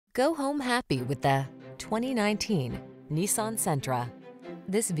Go home happy with the 2019 Nissan Sentra.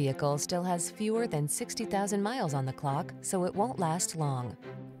 This vehicle still has fewer than 60,000 miles on the clock, so it won't last long.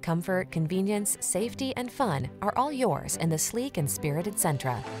 Comfort, convenience, safety, and fun are all yours in the sleek and spirited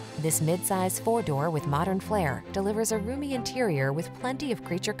Sentra. This midsize four-door with modern flair delivers a roomy interior with plenty of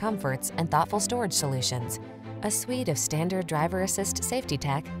creature comforts and thoughtful storage solutions, a suite of standard driver assist safety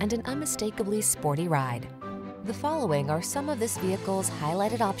tech, and an unmistakably sporty ride. The following are some of this vehicle's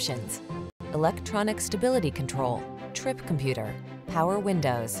highlighted options: electronic stability control, trip computer, power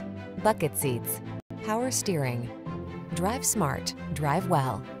windows, bucket seats, power steering. Drive smart, drive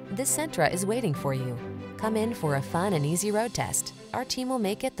well. This Sentra is waiting for you. Come in for a fun and easy road test. Our team will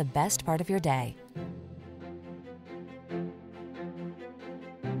make it the best part of your day.